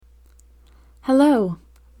Hello,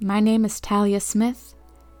 my name is Talia Smith,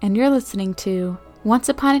 and you're listening to Once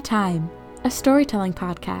Upon a Time, a storytelling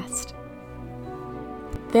podcast.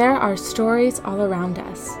 There are stories all around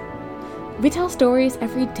us. We tell stories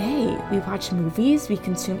every day. We watch movies, we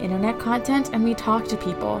consume internet content, and we talk to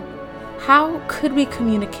people. How could we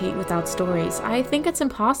communicate without stories? I think it's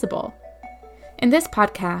impossible. In this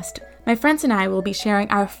podcast, my friends and I will be sharing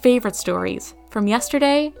our favorite stories from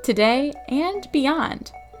yesterday, today, and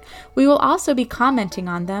beyond. We will also be commenting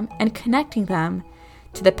on them and connecting them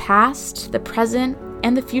to the past, the present,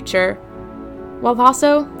 and the future, while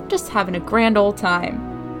also just having a grand old time.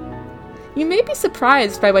 You may be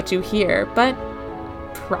surprised by what you hear, but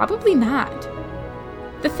probably not.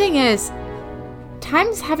 The thing is,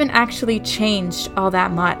 times haven't actually changed all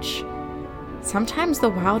that much. Sometimes the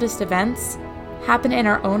wildest events happen in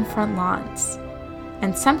our own front lawns.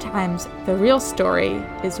 And sometimes the real story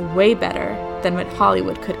is way better than what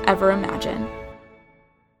Hollywood could ever imagine.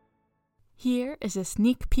 Here is a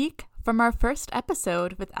sneak peek from our first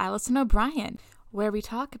episode with Alison O'Brien, where we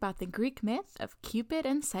talk about the Greek myth of Cupid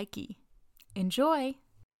and Psyche. Enjoy!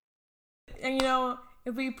 And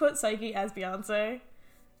if we put Psyche as Beyonce,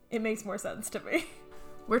 it makes more sense to me.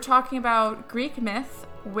 We're talking about Greek myth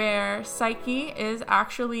where Psyche is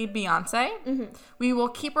actually Beyonce. Mm-hmm. We will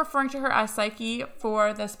keep referring to her as Psyche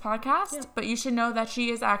for this podcast, but you should know that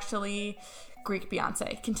she is actually Greek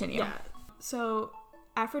Beyonce. Continue. Yeah. So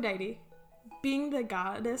Aphrodite, being the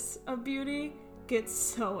goddess of beauty, gets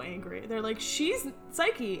so angry. They're like,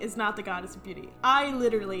 Psyche is not the goddess of beauty. I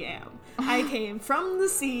literally am. I came from the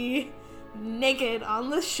sea, naked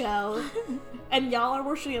on the shell, and y'all are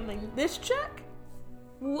worshiping this chick?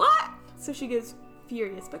 What? So she gets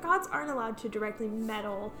furious, but gods aren't allowed to directly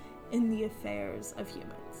meddle in the affairs of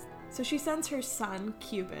humans. So she sends her son,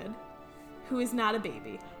 Cupid, who is not a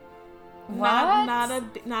baby. What?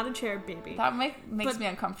 Not a cherub baby. That makes me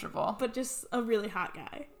uncomfortable. But just a really hot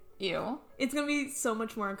guy. Ew. It's going to be so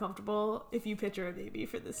much more uncomfortable if you picture a baby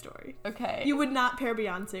for this story. Okay. You would not pair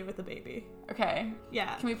Beyonce with a baby. Okay.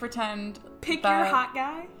 Yeah. Can we pretend Pick your hot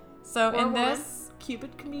guy. So in this...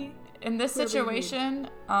 Cupid can be... In this situation,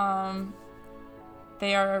 Psyche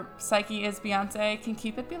is Beyonce. Can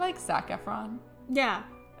Cupid be like Zac Efron? Yeah.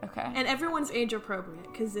 Okay. And everyone's age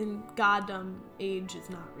appropriate, because in goddom, age is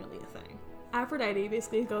not really a thing. Aphrodite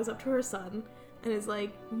basically goes up to her son and is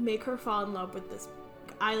like, make her fall in love with this.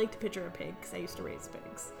 I like to picture a pig, because I used to raise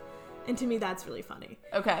pigs. And to me, that's really funny.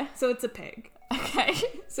 Okay. So it's a pig. Okay.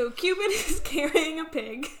 So Cupid is carrying a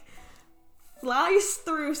pig, flies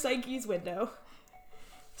through Psyche's window.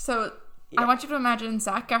 So, I want you to imagine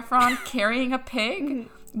Zac Efron carrying a pig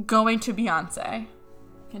going to Beyonce.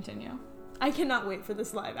 Continue. I cannot wait for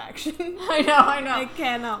this live action. I know. I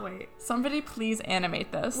cannot wait. Somebody please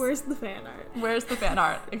animate this. Where's the fan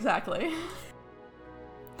art? Exactly.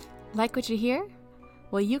 Like what you hear?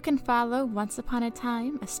 Well, you can follow Once Upon a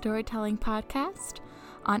Time, a storytelling podcast,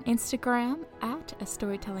 on Instagram at a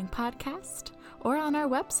storytelling podcast, or on our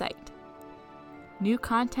website. New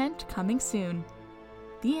content coming soon.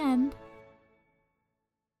 The end.